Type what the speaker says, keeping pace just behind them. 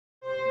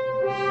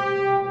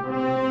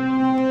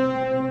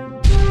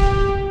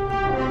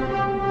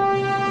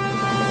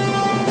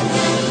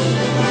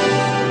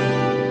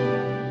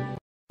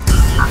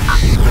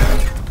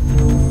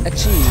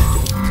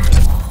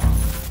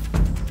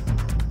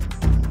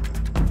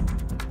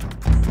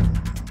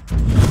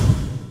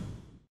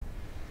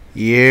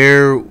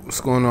Yeah, what's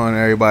going on,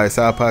 everybody? It's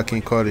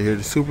iPodKingCarter here,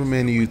 the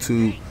Superman of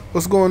YouTube.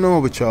 What's going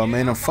on with y'all,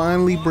 man? I'm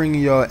finally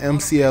bringing y'all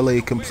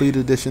MCLA Complete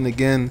Edition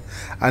again.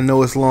 I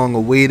know it's long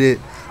awaited.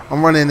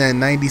 I'm running that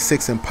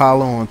 96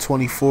 Impala on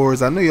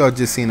 24s. I know y'all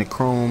just seen the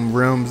chrome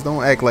rims.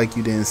 Don't act like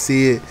you didn't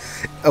see it.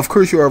 Of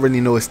course, you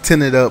already know it's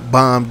tinted up,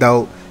 bombed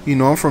out. You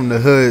know, I'm from the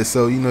hood,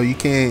 so you know you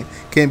can't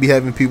be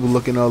having people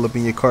looking all up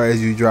in your car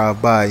as you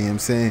drive by. You know what I'm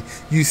saying?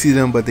 You see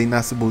them, but they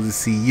not supposed to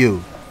see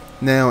you.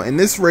 Now, in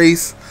this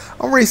race,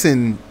 I'm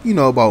racing, you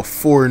know, about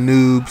 4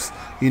 noobs.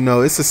 You know,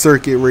 it's a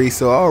circuit race,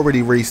 so I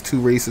already raced 2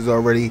 races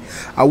already.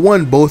 I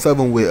won both of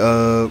them with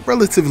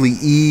relatively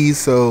ease,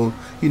 so,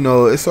 you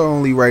know, it's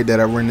only right that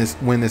I win this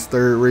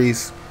 3rd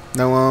race.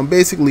 Now,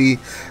 basically,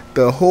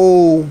 the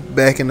whole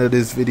back end of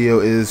this video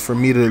is for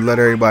me to let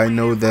everybody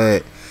know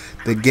that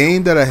the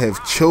game that I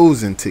have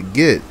chosen to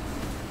get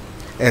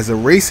as a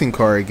racing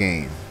car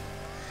game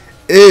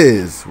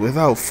is,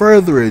 without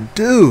further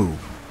ado,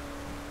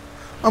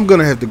 I'm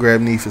gonna have to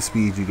grab Need for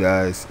Speed, you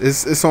guys.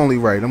 It's only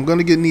right. I'm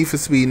gonna get Need for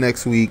Speed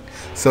next week,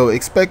 so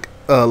expect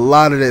a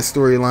lot of that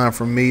storyline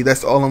from me.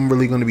 That's all I'm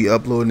really gonna be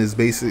uploading is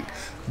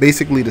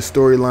basically the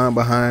storyline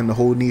behind the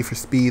whole Need for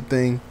Speed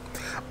thing.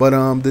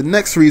 But the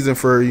next reason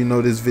for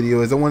this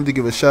video is I wanted to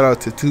give a shout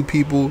out to 2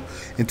 people,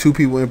 and 2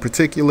 people in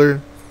particular.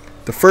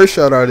 The first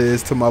shout out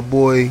is to my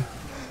boy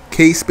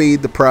K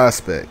Spade the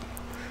Prospect.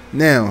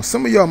 Now,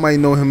 some of y'all might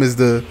know him as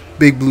the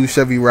Big Blue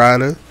Chevy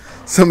Rider.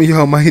 Some of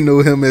y'all might know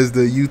him as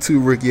the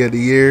YouTube Rookie of the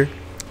Year.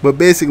 But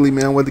basically,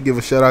 man, I want to give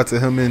a shout out to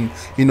him and,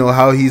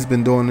 how he's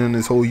been doing in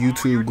this whole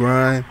YouTube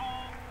grind.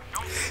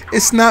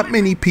 It's not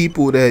many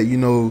people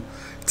that,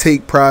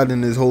 take pride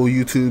in this whole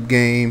YouTube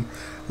game,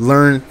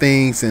 learn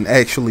things, and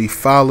actually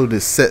follow the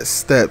set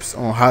steps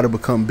on how to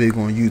become big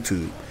on YouTube. You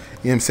know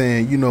what I'm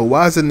saying?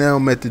 Wiser now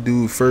met the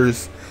dude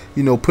first,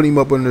 put him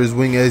up under his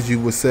wing, as you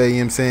would say, you know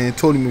what I'm saying?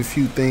 Told him a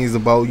few things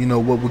about,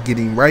 what we're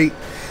getting right,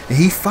 and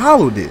he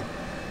followed it.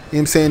 You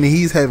know what I'm saying?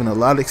 He's having a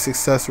lot of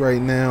success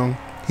right now.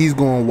 He's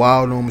going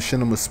wild on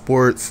Machinima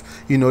Sports.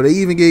 They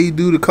even gave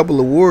dude a couple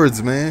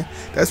awards, man.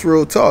 That's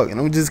real talk, and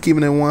I'm just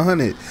keeping it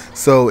 100.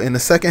 So in the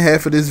second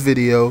half of this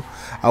video,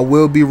 I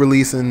will be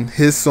releasing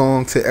his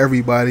song to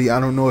everybody.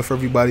 I don't know if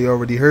everybody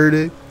already heard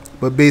it,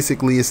 but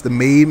basically it's the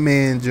Made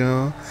Man,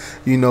 John.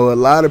 A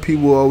lot of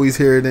people always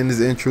hear it in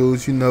his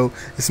intros.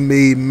 It's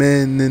Made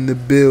Men in the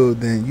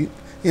building.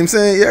 You know what I'm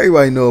saying?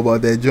 Everybody know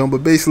about that, John.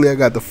 But basically, I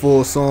got the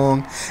full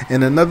song.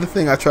 And another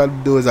thing I try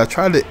to do is I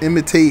try to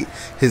imitate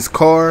his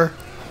car.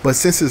 But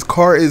since his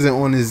car isn't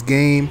on his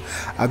game,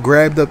 I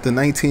grabbed up the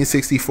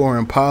 1964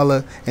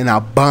 Impala and I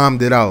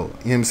bombed it out. You know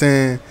what I'm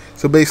saying?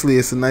 So basically,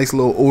 it's a nice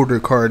little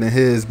older car than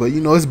his. But,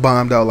 it's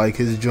bombed out like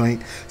his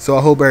joint. So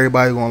I hope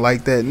everybody gonna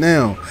like that.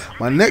 Now,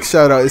 my next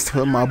shout out is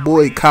to my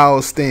boy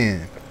Kyle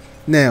Stan.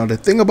 Now, the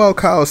thing about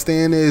Kyle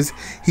Stan is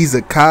he's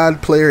a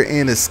COD player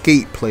and a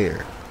skate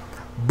player.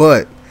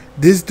 But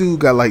this dude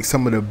got like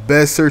some of the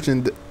best search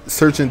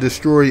and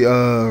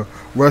destroy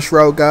rush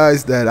route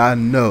guys that I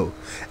know.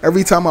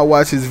 Every time I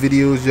watch his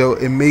videos, yo,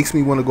 it makes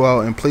me want to go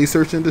out and play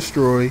search and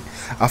destroy.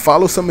 I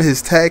follow some of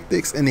his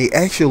tactics and they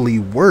actually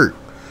work.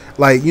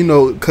 Like,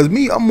 because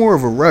me, I'm more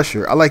of a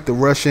rusher. I like to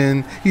rush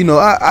in.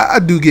 I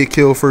do get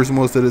killed first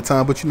most of the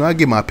time, but, I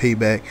get my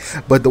payback.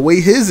 But the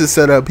way his is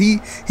set up, he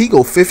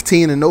go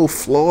 15-0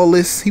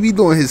 flawless. He be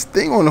doing his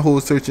thing on the whole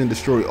search and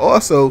destroy.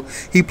 Also,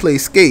 he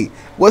plays skate.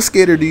 What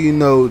skater do you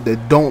know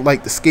that don't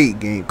like the skate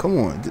game? Come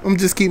on. I'm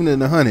just keeping it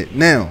 100.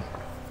 Now,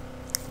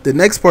 the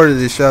next part of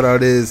this shout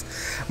out is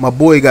my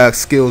boy got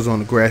skills on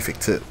the graphic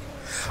tip.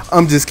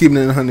 I'm just keeping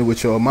it 100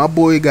 with y'all. My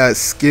boy got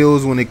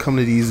skills when it comes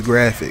to these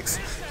graphics.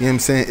 You know what I'm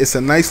saying? It's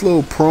a nice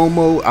little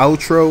promo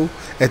outro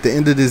at the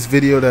end of this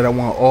video that I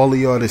want all of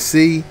y'all to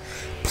see.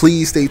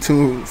 Please stay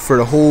tuned for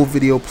the whole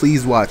video.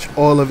 Please watch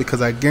all of it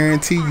because I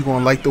guarantee you're going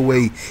to like the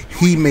way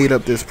he made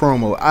up this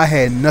promo. I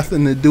had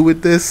nothing to do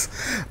with this,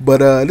 but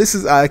this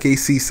is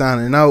IKC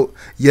signing out.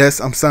 Yes,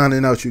 I'm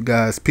signing out, you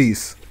guys.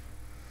 Peace.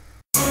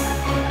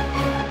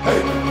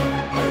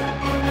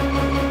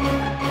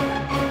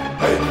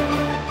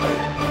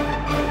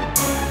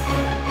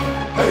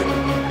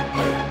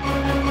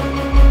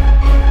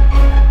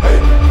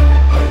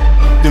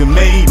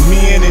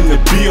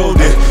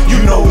 Building,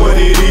 you know what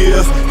it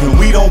is, and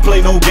we don't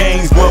play no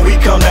games, but we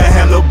come to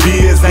handle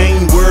biz.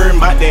 Ain't worried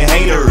about the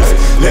haters,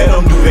 let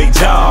them do their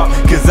job,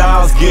 cause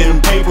I was getting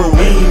paper,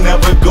 we ain't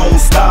never gonna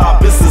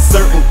stop. It's a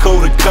certain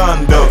code of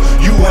conduct,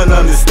 you won't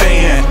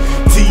understand.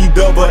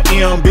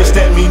 T-double-M, bitch,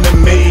 that mean the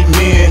made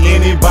men.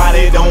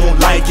 Anybody don't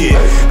like it,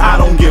 I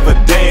don't give a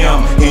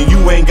damn, and you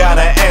ain't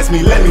gotta ask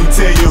me, let me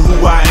tell you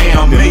who I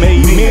am. The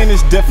made men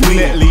is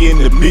definitely in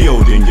the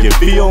building, you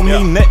feel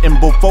me? Nothing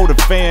before for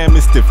the fam,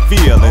 it's the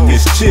feeling,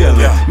 it's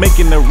chillin'.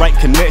 Making the right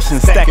connection,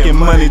 stacking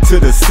money to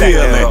the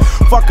ceiling.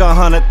 Fuck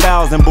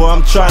 100,000, boy,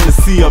 I'm trying to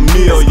see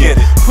 1,000,000.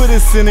 Put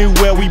us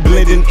anywhere, we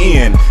blending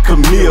in,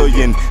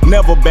 chameleon.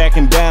 Never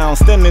backing down,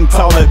 standing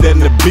taller than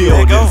the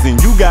buildings.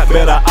 And you got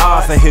better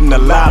odds of hitting the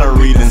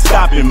lottery than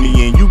stopping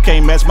me. And you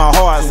can't match my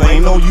heart, so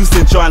ain't no use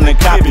in trying to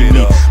copy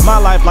me. My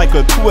life like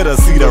a Twitter,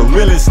 see the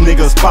realest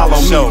niggas follow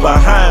me.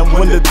 Behind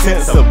window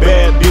tents, a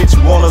bad bitch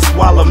wanna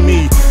swallow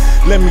me.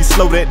 Let me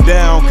slow that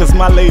down, cause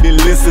my lady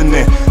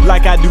listening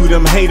like I do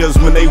them haters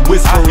when they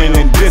whispering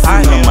and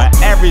dissing them. My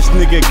average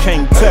nigga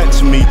can't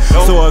touch me,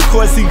 so of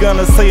course he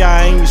gonna say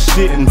I ain't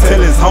shit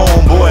until his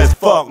homeboys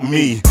fuck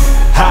me.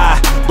 High,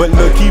 but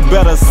look, he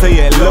better say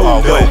it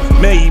low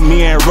though. Made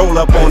men roll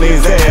up on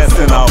his ass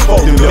and I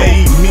fucked him.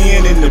 Made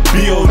men in the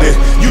building,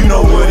 you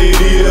know what it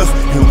is.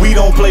 And we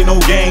don't play no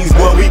games,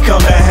 boy, we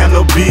come to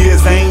handle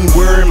biz. Ain't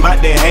worried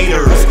about the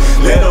haters,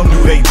 let them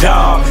do their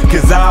job.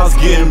 Cause I was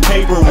getting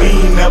paper, we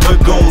ain't never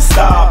gon'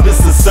 stop.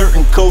 It's a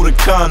certain code of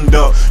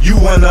conduct, you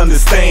wouldn't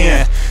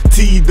understand.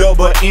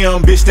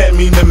 T-double-M, bitch, that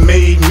mean the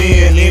made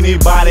men.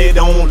 Anybody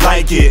don't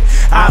like it,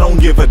 I don't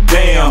give a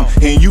damn.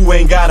 And you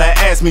ain't gotta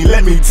ask me,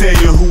 let me tell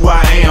you who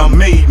I am.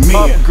 Made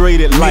men.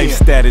 Upgraded life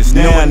status,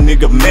 now a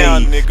nigga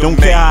made. Don't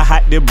care how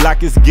hot the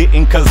block is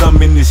getting, cause I'm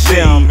in the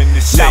shade.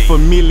 Not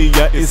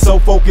familiar, it's so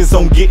focused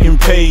on getting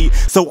paid.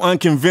 So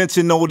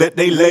unconventional that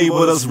they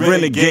labeled us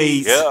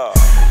renegades.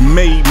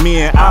 Made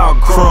men, our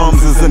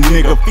crumbs is a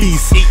nigga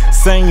feast.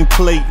 Same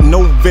plate,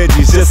 no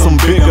veggies, just some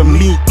bigger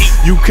meat.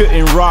 You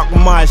couldn't rock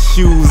my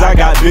shoes, I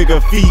got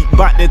bigger feet.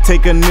 Bout to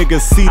take a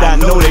nigga's seat, I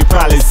know they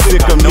probably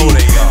sick of me.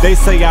 They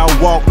say I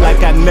walk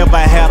like I never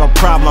had a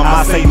problem.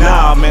 I say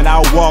nah, man, I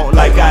walk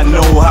like I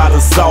know how to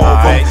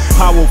solve them.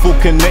 Powerful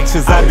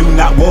connections, I do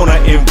not wanna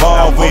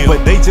involve them,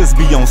 but they just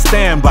be on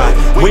standby,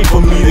 wait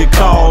for me to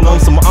call on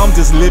some. I'm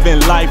just living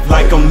life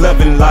like I'm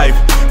loving life.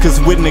 Cause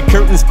when the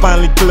curtains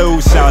finally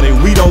close, shout it,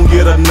 we don't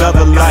get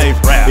another life.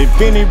 If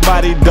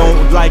anybody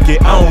don't like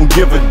it, I don't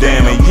give a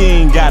damn. And you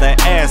ain't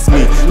gotta ask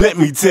me, let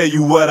me tell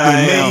you what I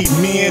am. Made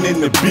men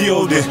in the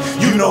building,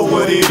 you know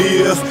what it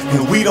is.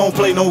 And we don't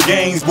play no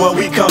games, boy,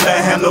 we come to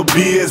handle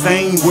biz.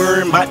 Ain't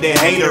worried about the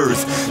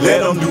haters,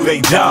 let them do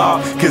their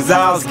job. Cause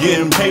I was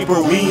getting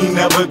paper, we ain't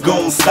never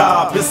gon'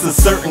 stop. It's a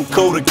certain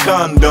code of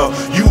conduct,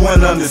 you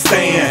wouldn't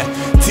understand.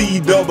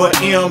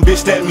 T-double-M,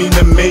 bitch, that mean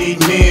the made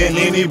men.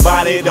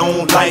 Anybody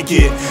don't like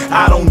it,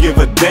 I don't give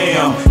a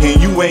damn.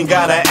 And you ain't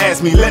gotta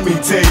ask me, let me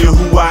tell you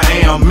who I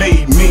am.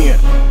 Made men,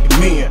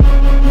 men,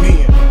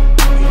 men.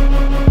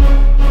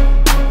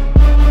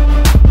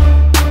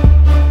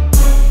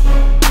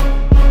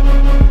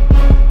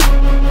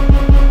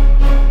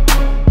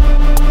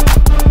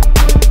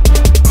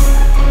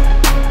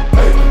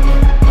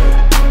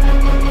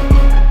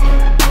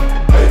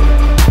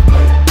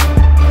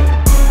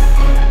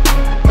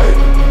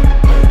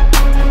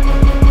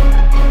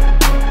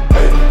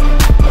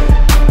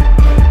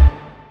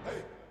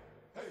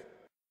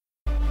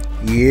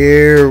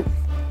 Yeah,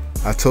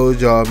 I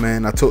told y'all,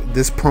 man.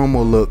 This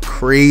promo look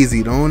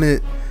crazy, don't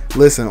it?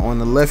 Listen, on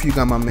the left you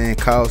got my man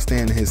Kyle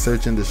Stan and his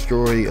search and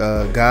destroy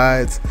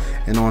guides,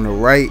 and on the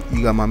right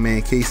you got my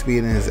man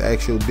K-Speed and his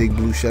actual big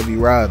blue Chevy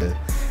Rider.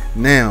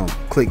 Now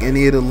click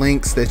any of the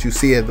links that you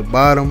see at the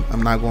bottom.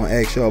 I'm not gonna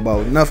ask y'all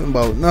about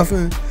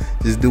nothing.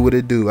 Just do what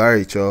it do. All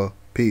right, y'all,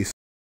 peace.